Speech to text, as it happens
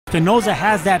Espinoza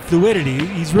has that fluidity.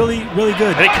 He's really, really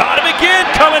good. They caught him again,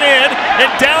 coming in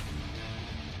and down.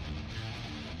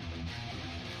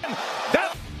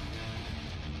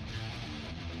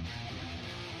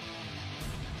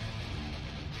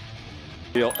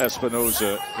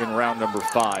 Espinoza in round number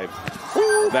 5.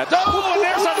 And there's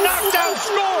a knockdown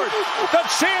scored. The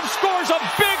champ scores a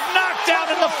big knockdown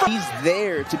in the first. He's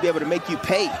there to be able to make you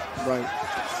pay. Right.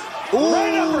 Ooh.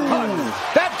 Right uppercut.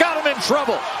 That got him in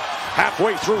trouble.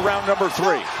 Halfway through round number 3.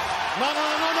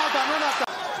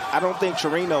 I don't think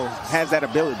Chirino has that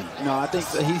ability. No, I think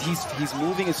he's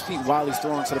moving his feet while he's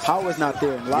throwing, so the power is not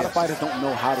there. And a lot of fighters don't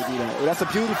know how to do that. That's a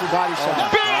beautiful body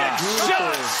shot. Big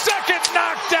shot! Second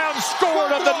knockdown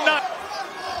scored of the night.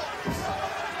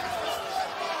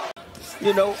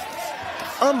 You know,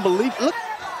 unbelievable. Look.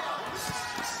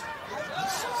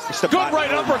 Good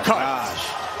right uppercut. Gosh.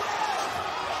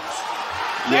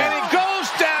 Yeah. And he goes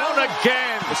down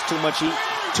again. It's too much heat.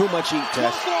 Too much heat,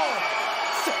 Tess.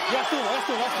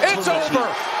 It's over.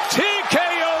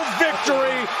 TKO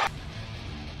victory.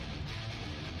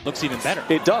 Looks even better.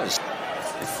 It does.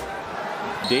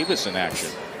 Davis in action.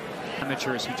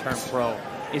 Amateurs who turn pro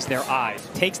is their eye.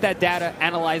 Takes that data,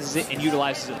 analyzes it, and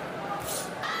utilizes it.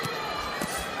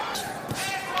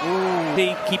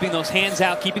 Ooh. Keeping those hands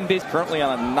out, keeping busy. Currently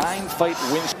on a 9-fight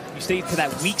win. You stay to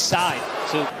that weak side.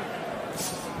 So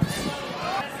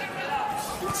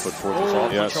Foot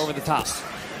forward, punch over the top.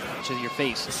 To your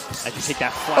face as you take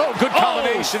that flat. Oh, good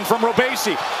combination from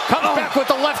Robeisy. Comes back with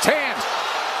the left hand.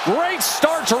 Great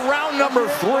start to round number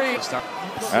 3.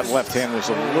 That left hand was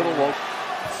a little low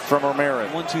from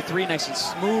Ramirez. 1, 2, 3, nice and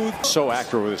smooth. So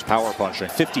accurate with his power punching.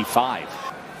 55.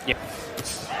 Yeah.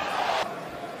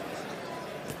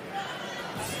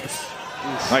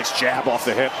 Nice jab off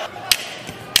the hip.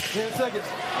 10 seconds.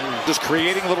 Just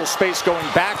creating a little space going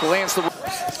back. Lands the...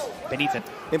 Benitez.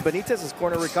 In Benitez's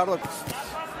corner, Ricardo.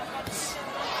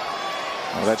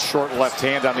 Oh, that short left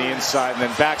hand on the inside and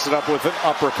then backs it up with an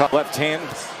uppercut. Left hand.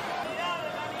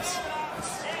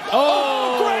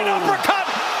 Oh, great uppercut!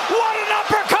 What an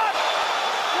uppercut!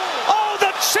 Oh,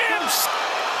 the champs!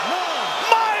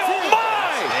 My, oh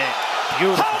my!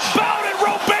 Beautiful. How about it,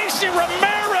 Robeisy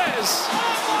Ramirez?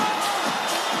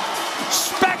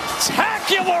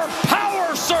 Spectacular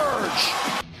power surge!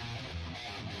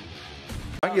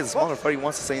 He has a smaller fight. He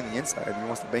wants to stay in the inside. He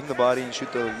wants to bang the body and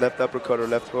shoot the left uppercut or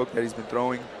left hook that he's been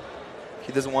throwing.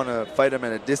 He doesn't want to fight him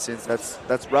at a distance. That's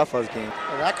Rafa's game.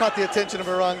 And that caught the attention of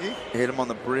Morangi. He hit him on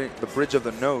the bridge of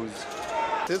the nose.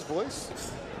 His voice.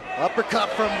 Uppercut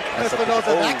from Espinoza.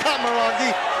 That caught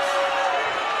Morangi.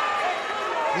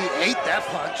 He ate that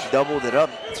punch. Doubled it up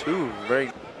too.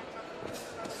 Very.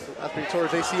 After he tore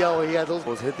his ACL, he had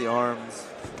those. Hit the arms,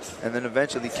 and then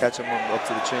eventually catch him up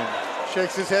to the chin.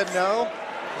 Shakes his head no.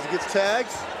 As he gets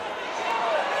tagged.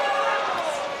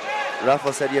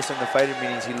 Rafa said yesterday in the fighting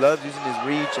meetings he loves using his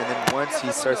reach, and then once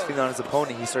he starts feeling on his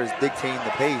opponent, he starts dictating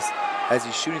the pace as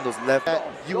he's shooting those left. At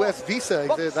US Visa,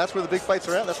 he said, that's where the big fights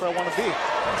are at. That's where I want to be.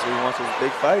 So he wants those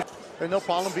big fights. There's no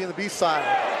problem being the B side.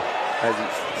 As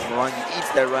Morangi eats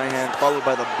that right hand, followed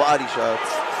by the body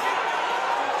shots.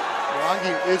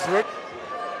 Morangi is rip.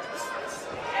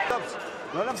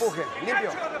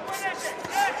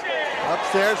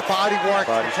 Upstairs, body work.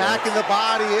 Attacking the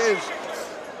body is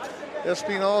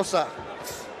Espinoza.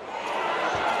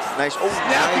 Nice. Oh,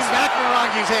 snapping back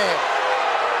Morangi's head.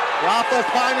 Rafa's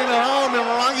finding a home, and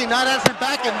Morangi not answering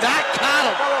back, and that caught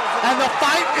him. And the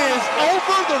fight is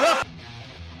over.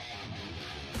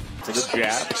 To the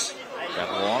jab. That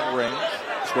long range.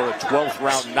 Scored a 12th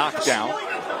round knockdown.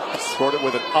 Scored it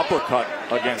with an uppercut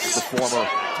against the former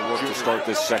to work to start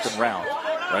this second round.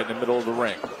 Right in the middle of the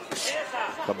ring.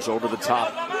 Comes over the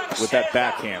top with that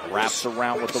backhand. Wraps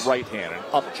around with the right hand. An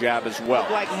up jab as well.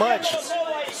 Like much.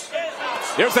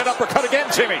 There's that uppercut again,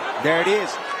 Timmy. There it is.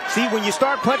 See, when you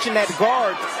start punching that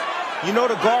guard, you know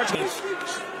the guard's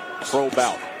Pro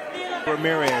bout.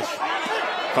 Ramirez.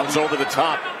 Comes over the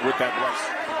top with that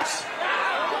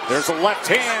right. There's a left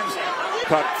hand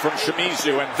cut from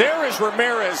Shimizu. And there is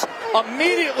Ramirez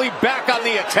immediately back on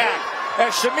the attack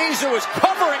as Shimizu is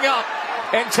covering up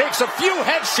and takes a few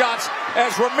headshots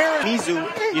as Ramirez.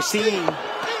 Shimizu, you're seeing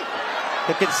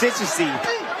the consistency.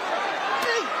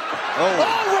 Oh,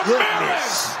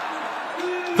 Ramirez!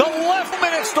 The left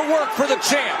minutes to work for the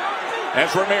champ.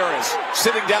 As Ramirez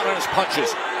sitting down on his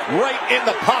punches, right in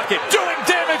the pocket, doing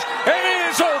damage, and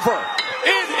it is over.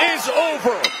 It is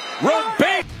over.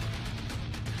 Robeisy.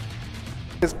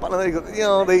 You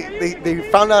know, they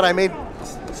found out I made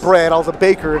bread. I was a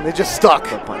baker, and they just stuck.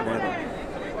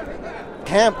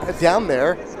 Camp down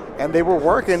there, and they were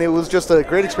working. It was just a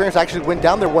great experience. I actually went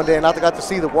down there one day and I got to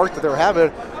see the work that they were having,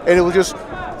 and it was just,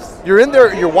 you're in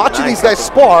there, you're watching these guys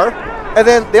spar, and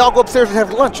then they all go upstairs and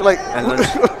have lunch. Like, and lunch,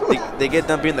 they get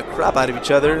done beating the crap out of each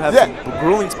other, have some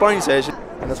grueling sparring session.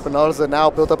 And Espinoza now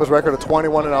built up his record of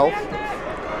 21-0.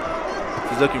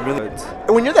 He's looking really good.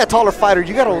 And when you're that taller fighter,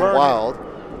 you got to learn. Wild.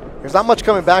 There's not much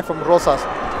coming back from Rosas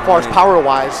as far as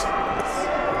power-wise.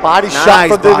 Body shot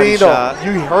from Divino.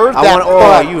 You heard that.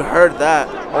 Oh, you heard that.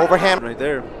 Overhand. Right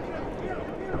there.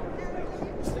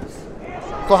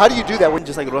 So how do you do that? When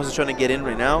just like Rosas trying to get in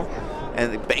right now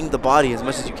and bang the body as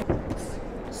much as you can.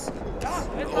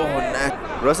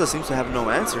 Oh, Rosas seems to have no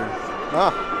answer.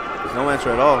 Nah. No answer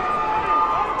at all.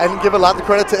 And give a lot of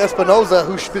credit to Espinoza,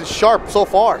 who's been sharp so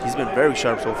far. He's been very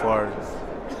sharp so far.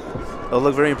 It'll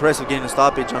look very impressive getting a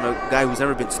stoppage on a guy who's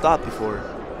never been stopped before.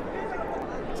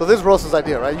 So this is Rosas'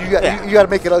 idea, right? You got to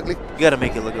make it ugly. You got to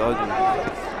make it look ugly.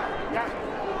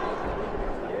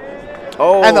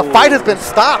 Oh. And the fight has been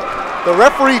stopped. The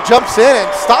referee jumps in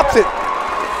and stops it.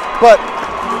 But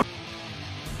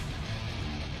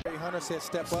Hunter said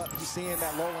step up. He's seeing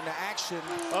that low in the action.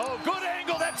 Oh, good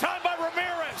angle that time by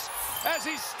Ramirez as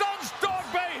he stuns Dog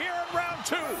Bay here in round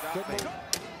 2.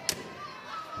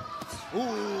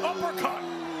 Ooh. Uppercut.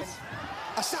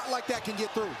 A shot like that can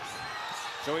get through.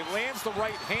 So he lands the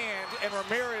right hand, and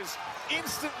Ramirez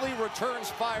instantly returns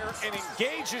fire and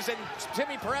engages. And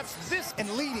Timmy, perhaps this and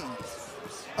leading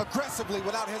aggressively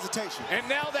without hesitation. And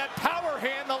now that power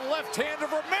hand, the left hand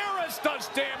of Ramirez does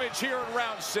damage here in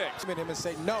round 6. Him and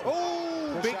say no.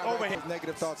 Oh, big overhead. Right,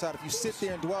 negative thoughts out. If you sit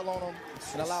there and dwell on them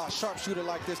and allow a sharpshooter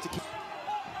like this to keep.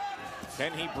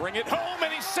 Can he bring it home?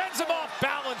 And he sends him off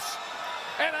balance.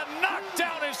 And a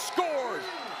knockdown is scored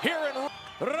here in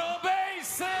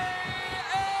Robeisy Ramirez.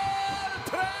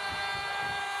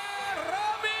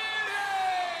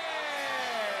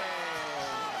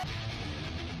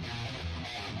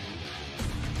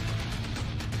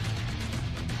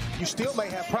 You still may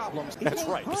have problems. That's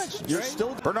right. You're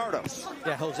still Bernardo.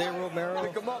 Yeah, Jose Romero.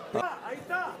 Pick him up.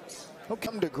 He'll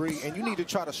come degree, and you need to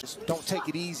try to don't take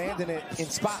it easy, landing it in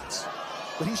spots,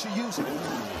 but he should use it.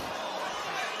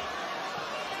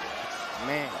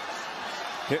 Man.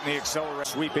 Hitting the accelerator,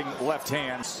 sweeping left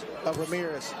hands.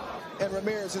 Ramirez. And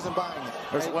Ramirez isn't buying it.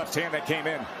 There's a left hand that came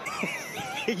in.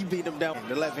 He beat him down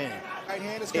the left hand. Right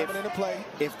hand is coming into play.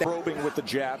 If probing with the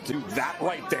jab, do that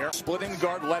right there. Splitting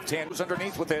guard left hand was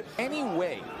underneath with it.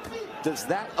 Anyway, does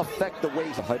that affect the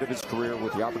way the height of his career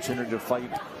with the opportunity to fight?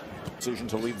 Decision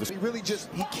to leave the. He really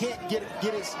he can't get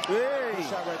his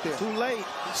shot right there. Too late.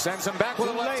 Sends him back with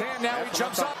a left hand. Now he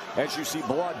jumps up. As you see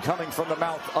blood coming from the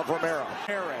mouth of Romero.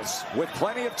 Ramirez with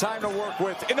plenty of time to work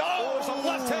with. And there's a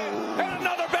left hand and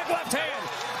another big left hand.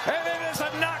 And it is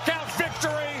a knockout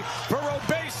victory for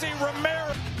Robeisy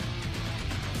Ramirez.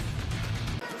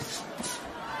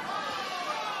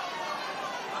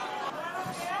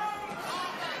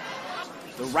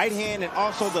 The right hand and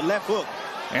also the left hook.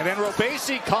 And then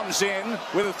Robeisy comes in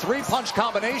with a 3-punch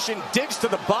combination, digs to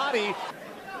the body.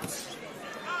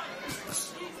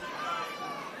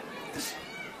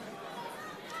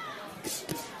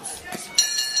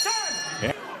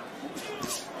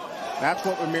 That's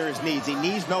what Ramirez needs. He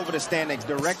needs Nova to stand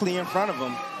directly in front of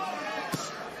him.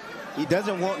 He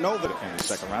doesn't want Nova in the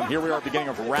second round. Here we are, beginning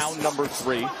of round number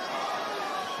 3.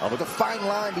 The fine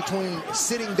line between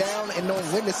sitting down and knowing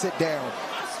when to sit down.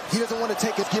 He doesn't want to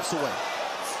take his gifts away.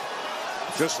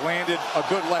 Just landed a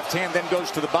good left hand, then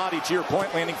goes to the body. To your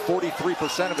point, landing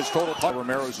 43% of his total punch.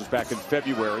 Ramirez was back in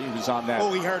February. He was on that.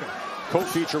 Oh, he hurt him.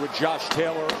 Co-feature with Josh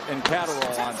Taylor and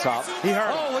Catterall on top. He hurt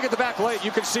him. Oh, look at the back leg.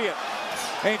 You can see it.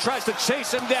 And he tries to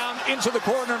chase him down into the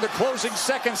corner in the closing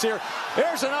seconds here.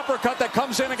 There's an uppercut that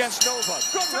comes in against Nova.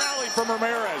 Good rally from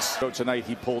Ramirez. So tonight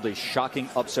he pulled a shocking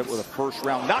upset with a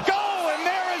first-round knockout. Oh, and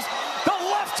there is the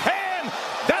left hand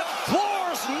that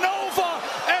floors Nova,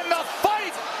 and the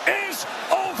fight is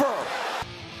over.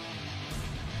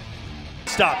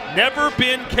 Stop. Never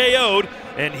been KO'd.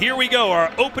 And here we go, our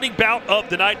opening bout of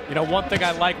the night. You know, one thing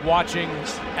I like watching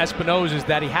Espinoza is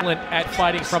that he has at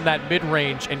fighting from that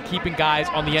mid-range and keeping guys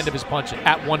on the end of his punch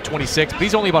at 126. But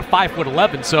he's only about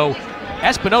 5'11", so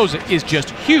Espinoza is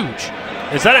just huge.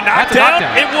 Is that a knockdown?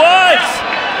 It was!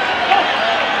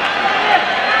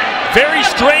 Very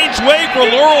strange way for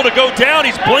Laurel to go down.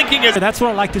 He's blinking. That's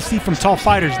what I like to see from tall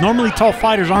fighters. Normally, tall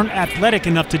fighters aren't athletic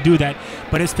enough to do that,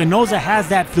 but Espinoza has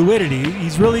that fluidity.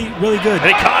 He's really, really good.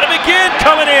 They caught him again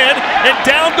coming in, and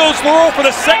down goes Laurel for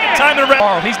the second time in a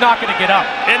round. He's not going to get up.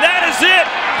 And that is it.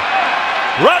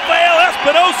 Rafael Espinoza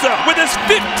Espinoza with his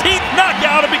 15th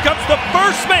knockout and becomes the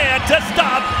first man to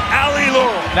stop Ali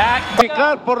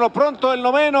Luro. Por lo pronto el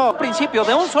noveno. Principio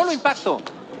de un solo impacto.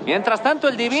 Mientras tanto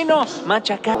el divino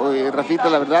machaca. Oye, Rafita,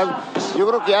 la verdad, yo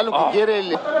creo que ya lo que quiere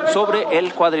el... Sobre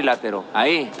el cuadrilátero.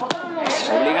 Ahí.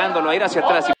 Obligándolo a ir hacia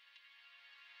atrás.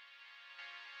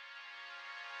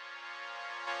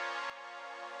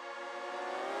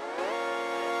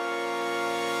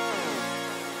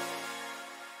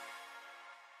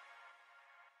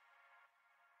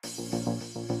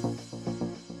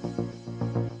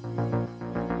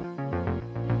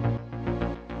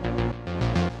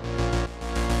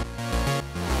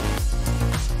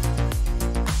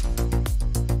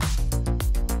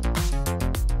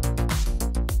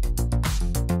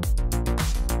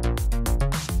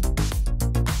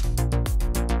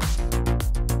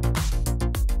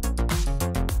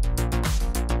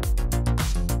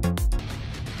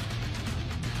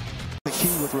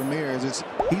 With Ramirez is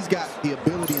he's got the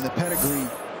ability and the pedigree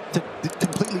to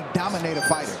completely dominate a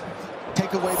fighter,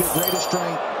 take away their greatest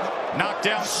strength.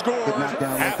 Knockdown scored.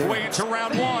 Halfway into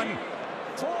round one.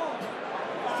 4,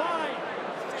 5,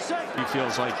 6. He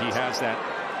feels like he has that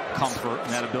comfort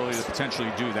and that ability to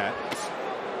potentially do that.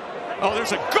 Oh,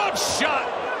 there's a good shot.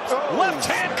 Left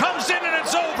hand comes in and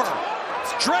it's over.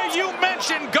 Trey, you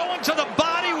mentioned going to the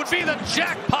body would be the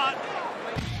jackpot.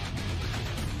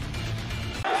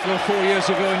 4 years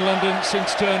ago in London,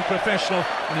 since turned professional,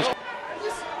 and is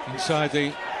inside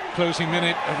the closing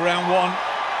minute of round one.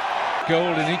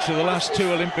 Gold in each of the last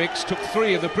 2 Olympics, took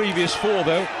 3 of the previous 4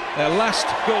 though. Their last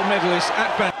gold medalist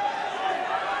at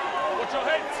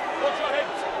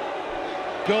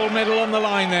gold medal on the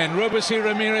line then. Robeisy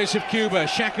Ramirez of Cuba,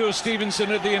 Shakur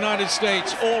Stevenson of the United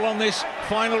States, all on this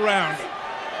final round.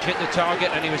 Hit the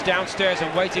target and he was downstairs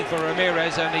and waiting for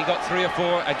Ramirez, and he got 3 or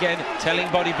 4 again, telling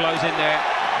body blows in there.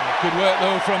 Good work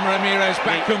though from Ramirez.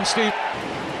 Back comes Steve.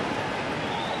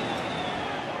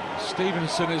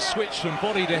 Stevenson has switched from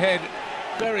body to head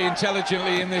very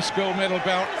intelligently in this gold medal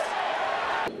bout.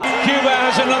 Cuba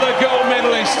has another gold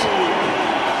medalist.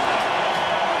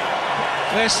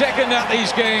 They're second at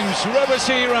these games,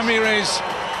 Robeisy Ramirez,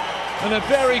 and a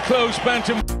very close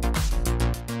bantam.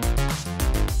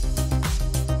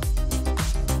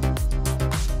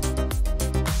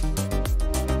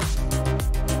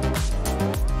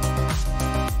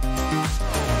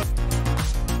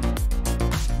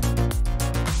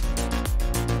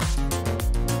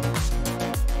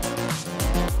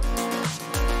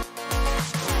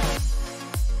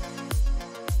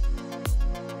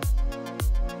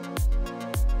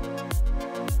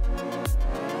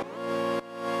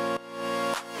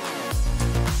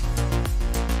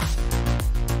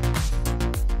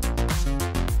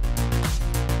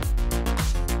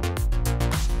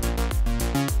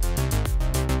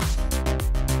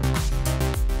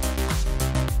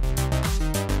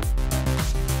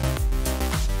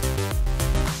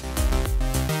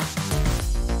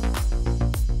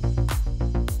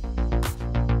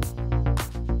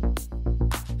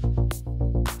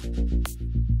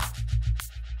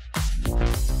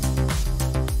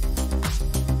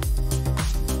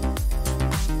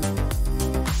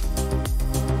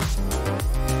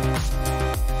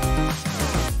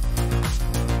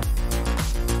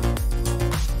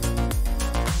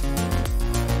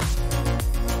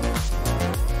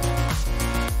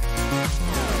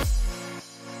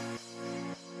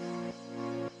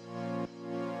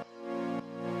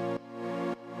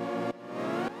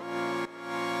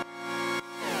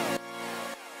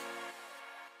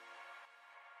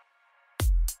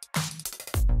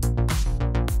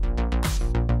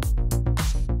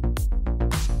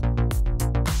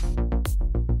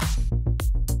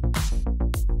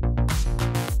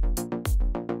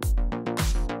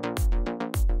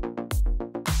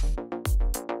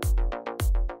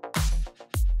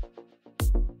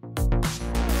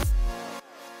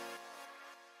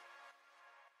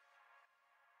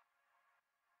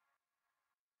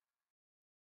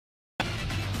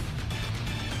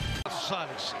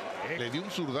 Le dio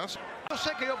un zurdazo. Yo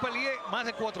sé que yo peleé más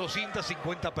de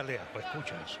 450 peleas. Pues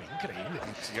escucha, eso es increíble.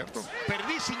 ¿Cierto?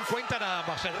 Perdí 50 nada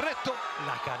más, el resto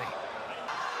la gané.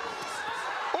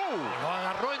 Lo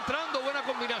agarró entrando, buena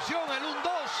combinación, el 1-2.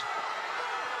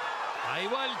 Ahí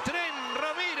va el tren,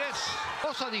 Ramírez.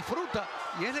 Cosa disfruta.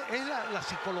 Y es la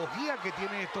psicología que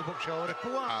tienen estos boxeadores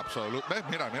cubanos. Absolutamente.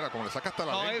 Mira, mira, como le saca hasta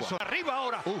la lengua. Eso. Arriba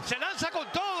ahora. Se lanza con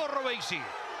todo, Robeisy.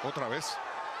 Otra vez.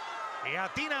 Y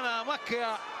atina nada más que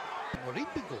a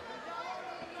olímpico.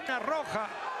 Una roja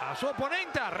a su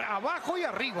oponente, abajo y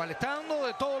arriba. Le está dando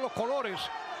de todos los colores.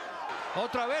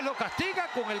 Otra vez lo castiga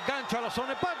con el gancho a la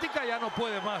zona hepática. Ya no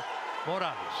puede más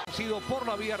Morales. Ha sido por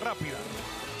la vía rápida.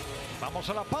 Vamos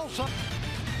a la pausa.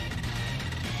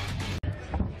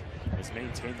 Has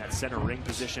maintained that center ring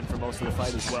position for most of the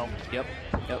fight as well. Yep.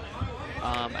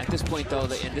 At this point, though,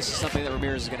 and this is something that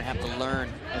Ramirez is going to have to learn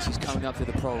as he's coming up through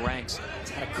the pro ranks,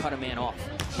 is how to cut a man off.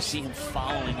 You see him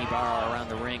following Ibarra around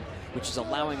the ring, which is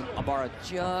allowing Ibarra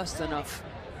just enough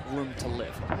room to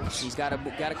live. He's got to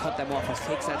cut them off. He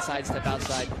takes that side step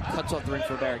outside, cuts off the ring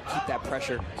for Ibarra, keep that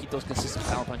pressure, keep those consistent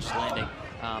power punches landing.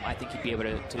 I think he'd be able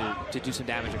to do some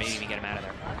damage and maybe even get him out of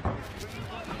there.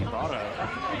 Ibarra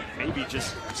maybe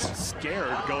just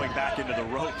scared going back into the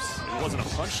ropes. It wasn't a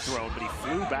punch thrown, but he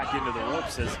flew back into the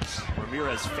ropes as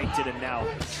Ramirez feinted and now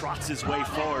trots his way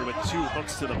forward with 2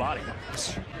 hooks to the body.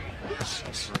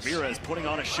 Ramirez putting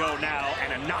on a show now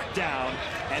and a knockdown,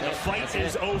 and the fight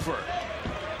is over.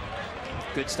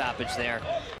 Good stoppage there.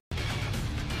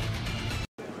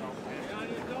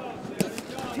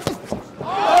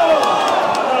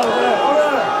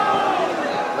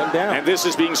 And this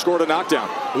is being scored a knockdown.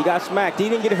 He got smacked. He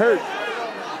didn't get hurt.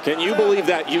 Can you believe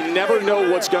that? You never know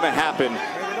what's going to happen.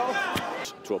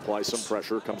 To apply some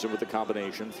pressure, comes in with the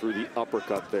combination through the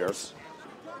uppercut there.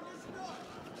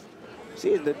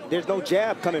 See, there's no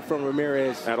jab coming from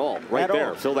Ramirez. At all. Right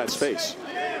there. Fill that space.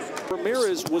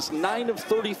 Ramirez was 9 of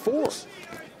 34.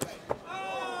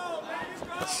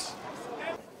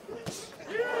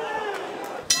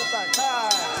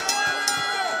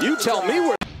 You tell me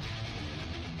where.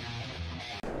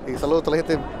 Y saludos a la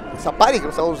gente Zapari que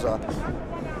nos usa.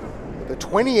 The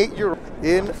 28-year-old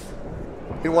in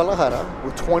Guadalajara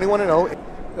with 21-0.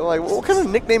 They're like, well, what kind of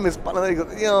nickname is?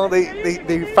 You know,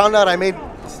 they found out I made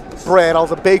bread. I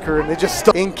was a baker, and they just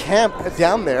stuck in camp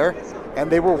down there,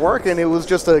 and they were working. It was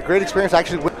just a great experience,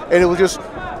 actually. And it was just,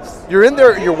 you're in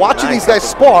there, you're watching these guys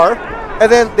spar,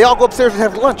 and then they all go upstairs and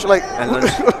have lunch. Like, and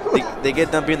lunch. they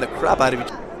get done beating the crap out of each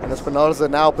other. And Espinoza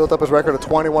now built up his record of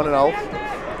 21-0.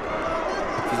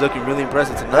 He's looking really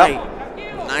impressive tonight.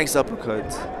 Yep. Nice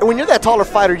uppercuts. And when you're that taller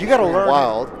fighter, you got to learn.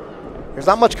 Wild. There's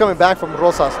not much coming back from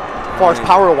Rosas as far as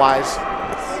power-wise.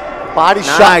 Body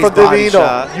shot from Divino.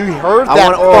 You heard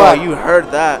that. Oh, you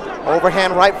heard that.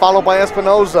 Overhand right followed by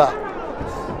Espinoza.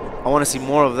 I want to see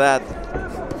more of that.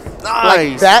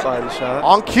 Nice like that body shot.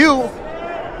 On cue.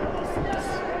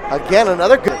 Again,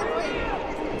 another good.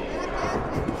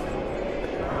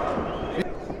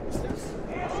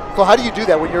 So how do you do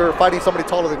that when you're fighting somebody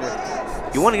taller than you?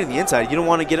 You want to get in the inside. You don't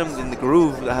want to get him in the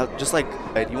groove. Just like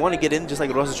you want to get in, just like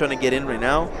Rosa's trying to get in right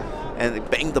now, and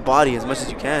bang the body as much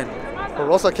as you can. But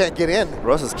Rosa can't get in.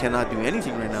 Rosas cannot do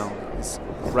anything right now. His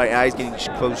right eye's getting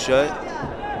closed shut.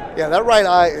 Yeah, that right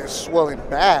eye is swelling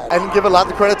bad. I didn't give a lot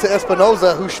of credit to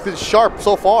Espinoza, who's been sharp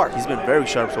so far. He's been very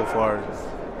sharp so far.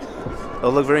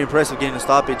 It'll look very impressive getting a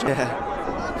stoppage. Yeah.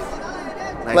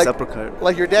 Nice uppercut.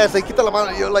 Like your dad's like, quita la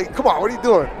mano. You're like, come on, what are you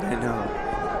doing? I know.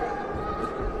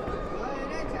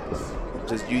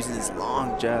 Just using this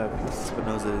long jab.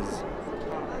 Espinoza is.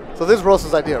 So this is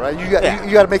Rosa's idea, right? You got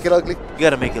to make it ugly. You got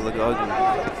to make it look ugly.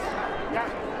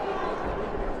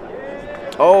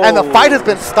 Oh. And the fight has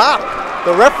been stopped.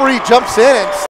 The referee jumps in and